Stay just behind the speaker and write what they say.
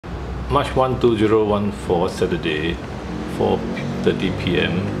March 1, 2014, Saturday, 4:30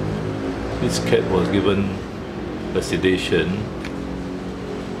 p.m. This cat was given a sedation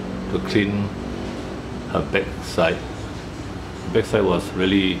to clean her backside. Backside was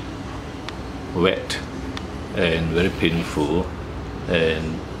really wet and very painful,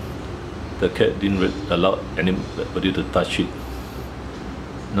 and the cat didn't allow anybody to touch it.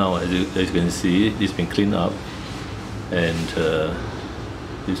 Now, as you can see, it's been cleaned up, and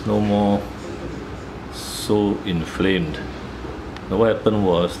it's no more so inflamed. Now, what happened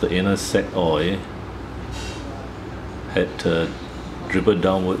was the inner sac oil had dribbled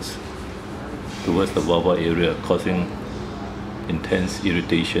downwards towards the vulva area, causing intense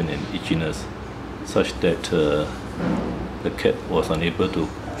irritation and itchiness, such that the cat was unable to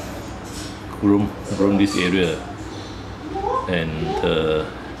groom this area. And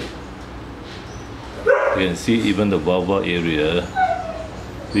you can see even the vulva area,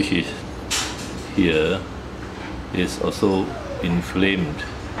 which is here, is also inflamed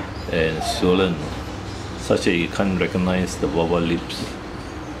and swollen, such that you can't recognize the vulva lips,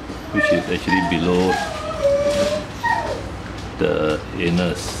 which is actually below the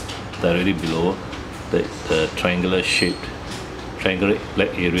anus, directly below the triangular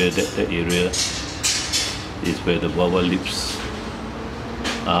black area. That area is where the vulva lips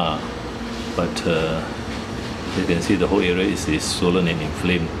are, but you can see the whole area is swollen and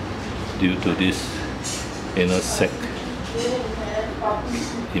inflamed due to this inner sac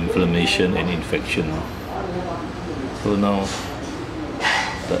inflammation and infection. So now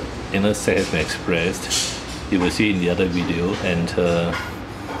the inner sac has been expressed. You will see in the other video, and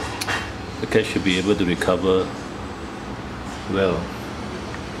the cat should be able to recover well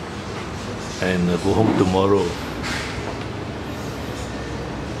and go home tomorrow.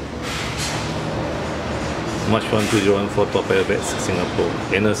 March 1, 2014, Papaya Vets, Singapore.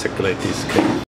 Anal sacculitis cat.